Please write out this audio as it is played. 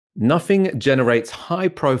Nothing generates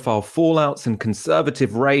high-profile fallouts and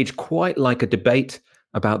conservative rage quite like a debate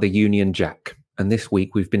about the Union Jack. And this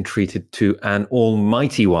week we've been treated to an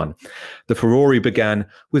almighty one. The furore began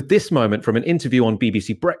with this moment from an interview on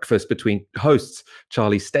BBC Breakfast between hosts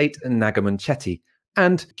Charlie Stayt and Naga Munchetty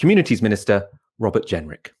and Communities Minister Robert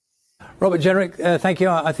Jenrick. Robert Jenrick, thank you.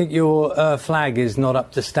 I think your flag is not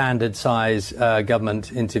up to standard size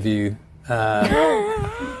government interview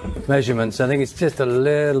measurements. I think it's just a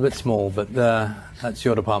little bit small, but that's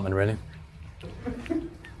your department, really.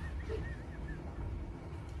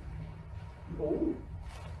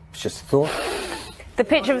 It's just a thought. The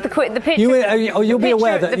picture of the Queen. You'll be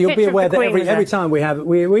aware that every time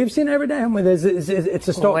we've seen it every day, haven't we? It's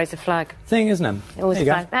a stock. Always a flag thing, isn't it? Always a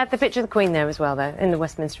flag. They had the picture of the Queen there as well, though, in the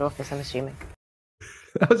Westminster office, I'm assuming.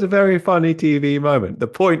 That was a very funny TV moment. The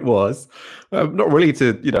point was not really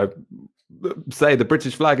to, say the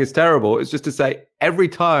British flag is terrible. It's just to say every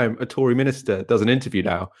time a Tory minister does an interview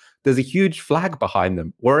now, there's a huge flag behind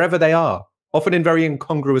them, wherever they are, often in very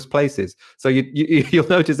incongruous places. So you'll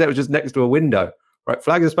notice that it was just next to a window, right?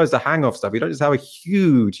 Flags are supposed to hang off stuff. You don't just have a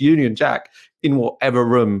huge Union Jack in whatever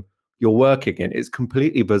room you're working in. It's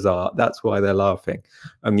completely bizarre. That's why they're laughing.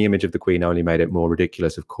 And the image of the Queen only made it more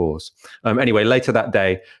ridiculous, of course. Anyway, later that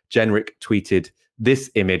day, Jenrick tweeted this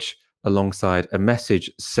image alongside a message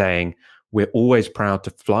saying, "We're always proud to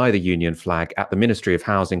fly the Union flag at the Ministry of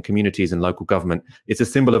Housing, Communities and Local Government. It's a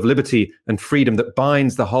symbol of liberty and freedom that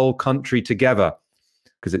binds the whole country together."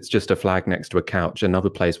 Because it's just a flag next to a couch, another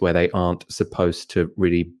place where they aren't supposed to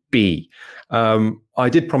really be. I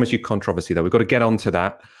did promise you controversy, though. We've got to get on to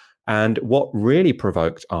that. And what really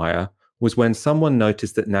provoked ire was when someone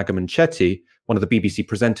noticed that Naga Munchetty, one of the BBC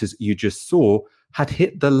presenters you just saw, had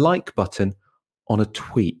hit the like button on a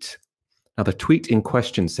tweet. Now, the tweet in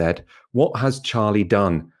question said, "What has Charlie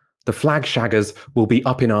done? The flag shaggers will be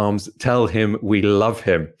up in arms. Tell him we love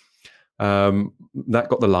him." That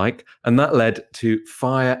got the like, and that led to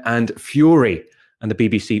fire and fury. And the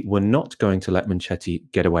BBC were not going to let Munchetty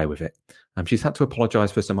get away with it. She's had to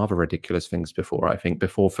apologise for some other ridiculous things before, I think,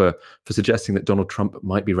 for suggesting that Donald Trump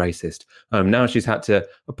might be racist. Now she's had to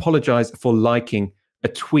apologise for liking a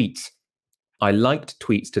tweet. I liked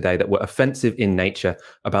tweets today that were offensive in nature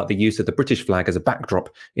about the use of the British flag as a backdrop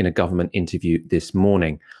in a government interview this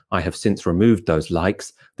morning. I have since removed those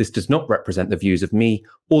likes. This does not represent the views of me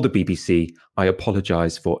or the BBC. I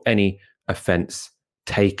apologise for any offence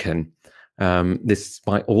taken. This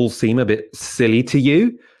might all seem a bit silly to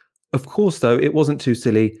you. Of course, though, it wasn't too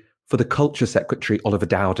silly for the Culture Secretary, Oliver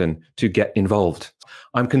Dowden, to get involved.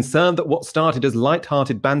 I'm concerned that what started as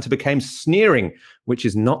light-hearted banter became sneering, which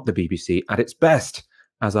is not the BBC at its best.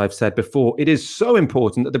 As I've said before, it is so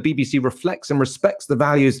important that the BBC reflects and respects the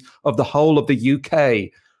values of the whole of the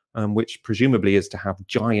UK, which presumably is to have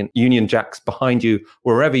giant Union Jacks behind you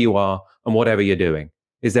wherever you are and whatever you're doing.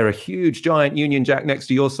 Is there a huge giant Union Jack next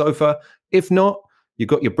to your sofa? If not, you've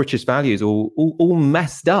got your British values all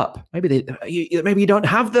messed up. Maybe you don't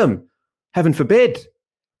have them. Heaven forbid.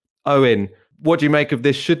 Owen, what do you make of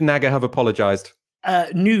this? Should Naga have apologised?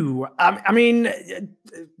 No. I mean,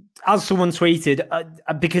 as someone tweeted,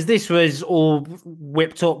 because this was all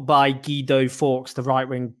whipped up by Guido Fawkes, the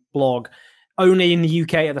right-wing blog, only in the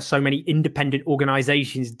UK are there so many independent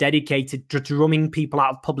organisations dedicated to drumming people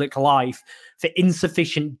out of public life for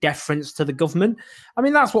insufficient deference to the government. I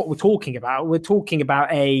mean, that's what we're talking about. We're talking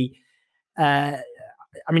about a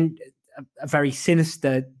very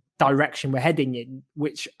sinister direction we're heading in,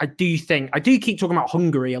 which I do keep talking about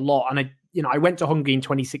Hungary a lot. And I went to Hungary in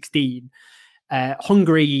 2016.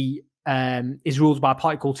 Hungary is ruled by a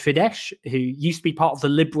party called Fidesz, who used to be part of the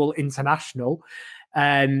Liberal International.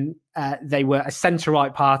 They were a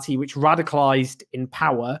centre-right party which radicalised in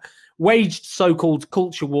power, waged so-called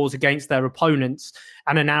culture wars against their opponents,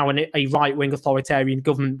 and are now a right-wing authoritarian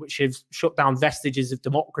government which has shut down vestiges of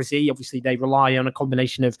democracy. Obviously, they rely on a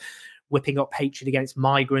combination of whipping up hatred against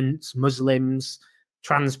migrants, Muslims,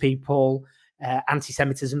 trans people,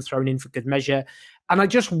 anti-Semitism thrown in for good measure. And I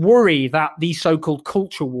just worry that these so-called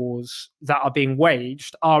culture wars that are being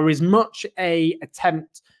waged are as much a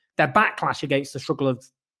attempt, their backlash against the struggle of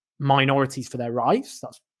minorities for their rights.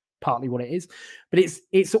 That's partly what it is. But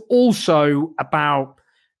it's also about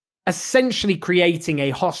essentially creating a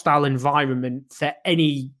hostile environment for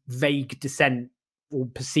any vague dissent or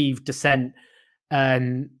perceived dissent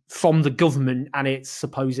from the government and its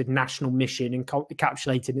supposed national mission, and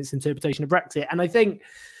encapsulated its interpretation of Brexit. And I think,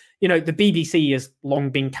 the BBC has long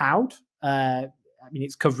been cowed.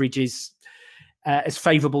 Its coverage is as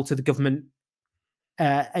favourable to the government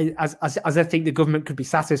as I think the government could be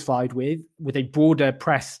satisfied with a broader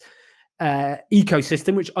press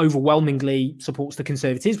ecosystem, which overwhelmingly supports the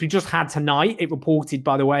Conservatives. We just had tonight, it reported,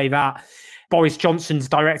 by the way, that Boris Johnson's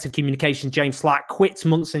Director of Communications, James Slack, quits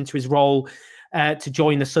months into his role to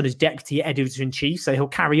join the Sun as Deputy Editor-in-Chief. So he'll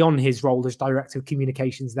carry on his role as Director of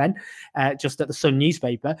Communications then, just at the Sun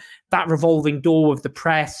newspaper. That revolving door of the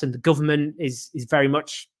press and the government is very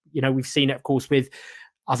much, we've seen it, of course, with,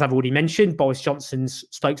 as I've already mentioned, Boris Johnson's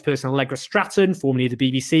spokesperson, Allegra Stratton, formerly of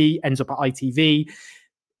the BBC, ends up at ITV.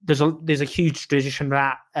 There's a huge tradition of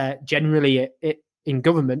that generally in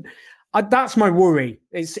government. That's my worry.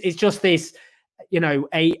 It's just this, an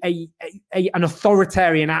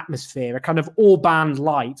authoritarian atmosphere, a kind of Orban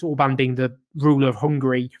light, Orban being the ruler of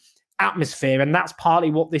Hungary atmosphere, and that's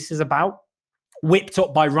partly what this is about. Whipped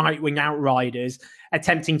up by right-wing outriders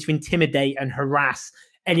attempting to intimidate and harass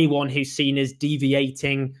anyone who's seen as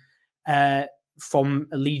deviating from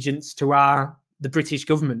allegiance to the British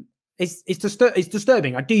government. It's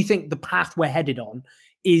disturbing. I do think the path we're headed on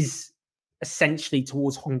is essentially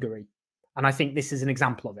towards Hungary. And I think this is an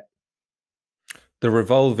example of it. The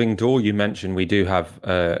revolving door you mentioned, we do have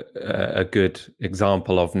a good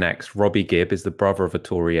example of next. Robbie Gibb is the brother of a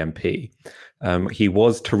Tory MP. He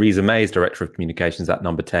was Theresa May's Director of Communications at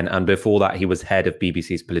Number 10. And before that, he was head of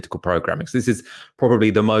BBC's political programming. So this is probably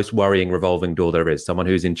the most worrying revolving door there is. Someone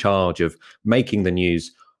who's in charge of making the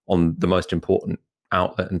news on the most important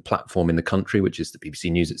outlet and platform in the country, which is the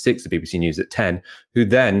BBC News at 6, the BBC News at 10, who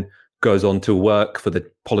then goes on to work for the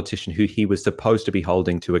politician who he was supposed to be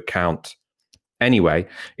holding to account. Anyway,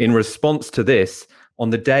 in response to this, on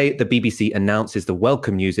the day the BBC announces the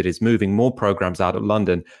welcome news it is moving more programmes out of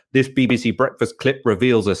London, this BBC Breakfast clip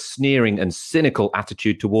reveals a sneering and cynical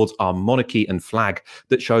attitude towards our monarchy and flag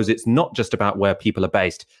that shows it's not just about where people are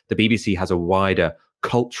based. The BBC has a wider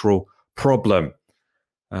cultural problem.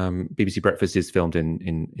 BBC Breakfast is filmed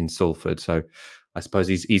in Salford, so I suppose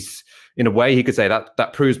he's in a way he could say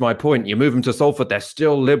that proves my point. You move them to Salford, they're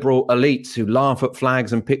still liberal elites who laugh at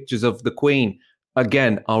flags and pictures of the Queen.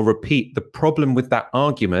 Again, I'll repeat, the problem with that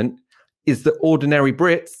argument is that ordinary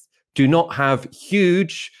Brits do not have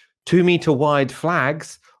huge 2-meter wide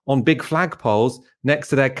flags on big flagpoles next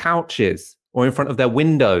to their couches or in front of their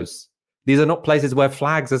windows. These are not places where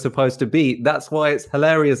flags are supposed to be. That's why it's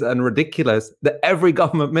hilarious and ridiculous that every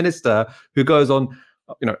government minister who goes on,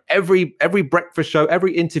 every breakfast show,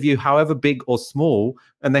 every interview, however big or small,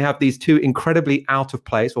 and they have these two incredibly out of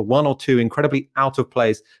place, or one or two incredibly out of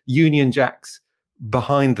place Union Jacks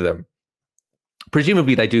behind them.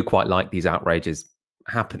 Presumably they do quite like these outrages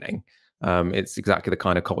happening. It's exactly the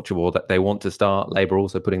kind of culture war that they want to start. Labour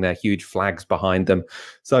also putting their huge flags behind them.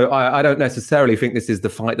 So I don't necessarily think this is the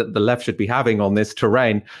fight that the left should be having on this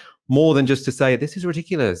terrain, more than just to say, this is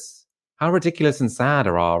ridiculous. How ridiculous and sad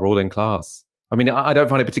are our ruling class? I mean, I don't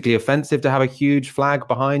find it particularly offensive to have a huge flag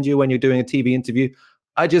behind you when you're doing a TV interview.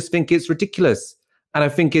 I just think it's ridiculous. And I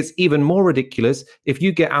think it's even more ridiculous if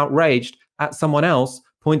you get outraged at someone else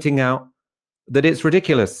pointing out that it's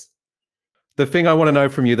ridiculous. The thing I want to know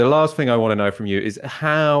from you, the last thing I want to know from you is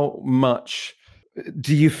how much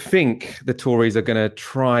do you think the Tories are going to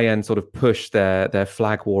try and sort of push their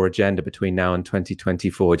flag war agenda between now and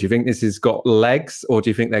 2024? Do you think this has got legs, or do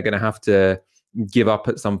you think they're going to have to give up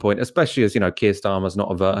at some point, especially as, Keir Starmer's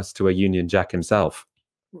not averse to a Union Jack himself?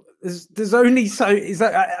 There's only so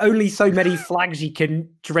many flags you can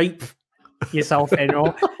drape yourself in,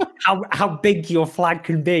 or how big your flag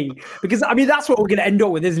can be, because I mean that's what we're going to end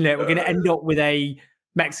up with, isn't it? We're going to end up with a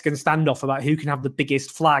Mexican standoff about who can have the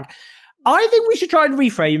biggest flag. I think we should try and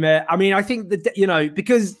reframe it. I mean, I think that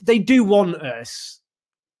because they do want us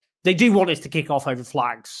to kick off over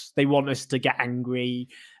flags. They want us to get angry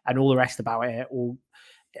and all the rest about it.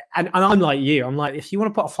 And I'm like you. I'm like, if you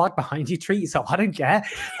want to put a flag behind you, treat yourself. I don't care.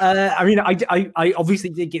 I mean, I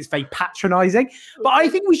obviously think it's very patronising, but I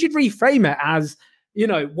think we should reframe it as,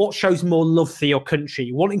 what shows more love for your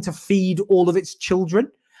country, wanting to feed all of its children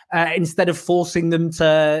instead of forcing them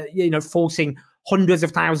to, forcing hundreds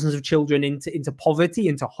of thousands of children into poverty,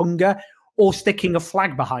 into hunger, or sticking a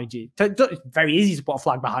flag behind you. It's very easy to put a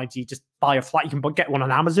flag behind you. Just buy a flag. You can get one on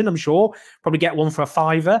Amazon, I'm sure. Probably get one for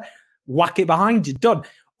 £5. Whack it behind you. Done.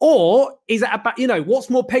 Or is it about, what's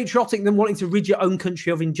more patriotic than wanting to rid your own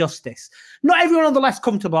country of injustice? Not everyone on the left's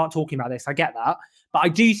comfortable about talking about this. I get that. But I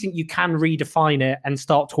do think you can redefine it and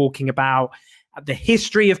start talking about the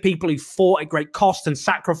history of people who fought at great cost and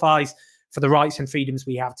sacrifice for the rights and freedoms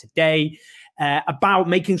we have today, about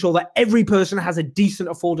making sure that every person has a decent,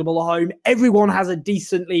 affordable home, everyone has a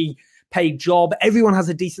decently paid job. Everyone has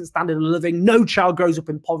a decent standard of living. No child grows up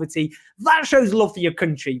in poverty. That shows love for your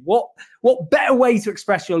country. What better way to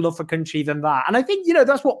express your love for country than that? And I think, you know,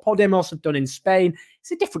 that's what Podemos have done in Spain.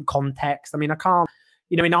 It's a different context. I mean, I can't,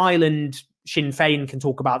 you know, in Ireland, Sinn Féin can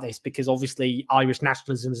talk about this because obviously Irish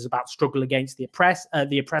nationalism is about struggle against the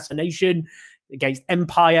oppressor nation, against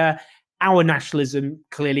empire. Our nationalism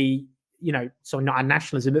clearly, you know, so not our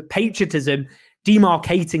nationalism, but patriotism,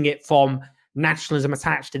 demarcating it from nationalism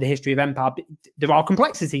attached to the history of empire. There are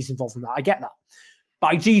complexities involved in that. I get that. But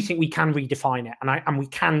I do think we can redefine it. And we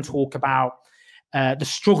can talk about the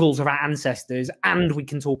struggles of our ancestors, and we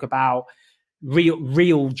can talk about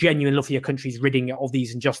real, genuine love for your country's ridding it of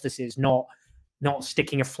these injustices, not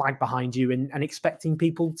sticking a flag behind you and expecting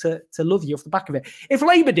people to love you off the back of it. If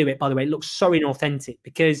Labour do it, by the way, it looks so inauthentic,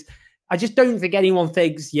 because I just don't think anyone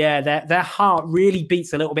thinks, yeah, their heart really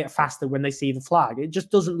beats a little bit faster when they see the flag. It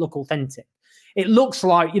just doesn't look authentic. It looks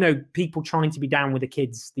like, you know, people trying to be down with the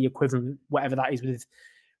kids, the equivalent, whatever that is,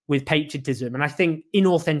 with patriotism. And I think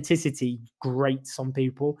inauthenticity grates on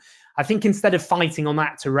people. I think instead of fighting on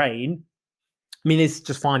that terrain, I mean, it's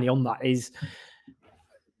just finally on that, is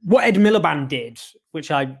what Ed Miliband did,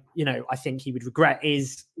 which I think he would regret,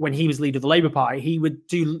 is when he was leader of the Labour Party, he would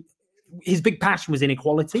do, his big passion was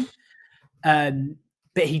inequality.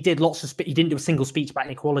 But he did he didn't do a single speech about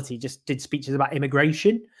inequality, just did speeches about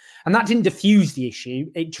immigration. And that didn't diffuse the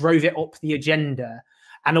issue. It drove it up the agenda.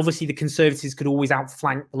 And obviously the Conservatives could always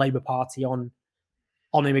outflank the Labour Party on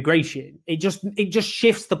immigration. It just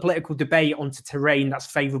shifts the political debate onto terrain that's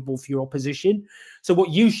favourable for your opposition. So what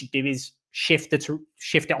you should do is shift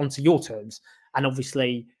it onto your terms. And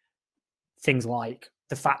obviously things like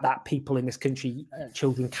the fact that people in this country,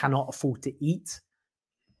 children, cannot afford to eat.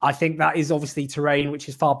 I think that is obviously terrain which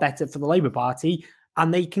is far better for the Labour Party,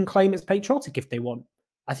 and they can claim it's patriotic if they want.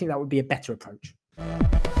 I think that would be a better approach.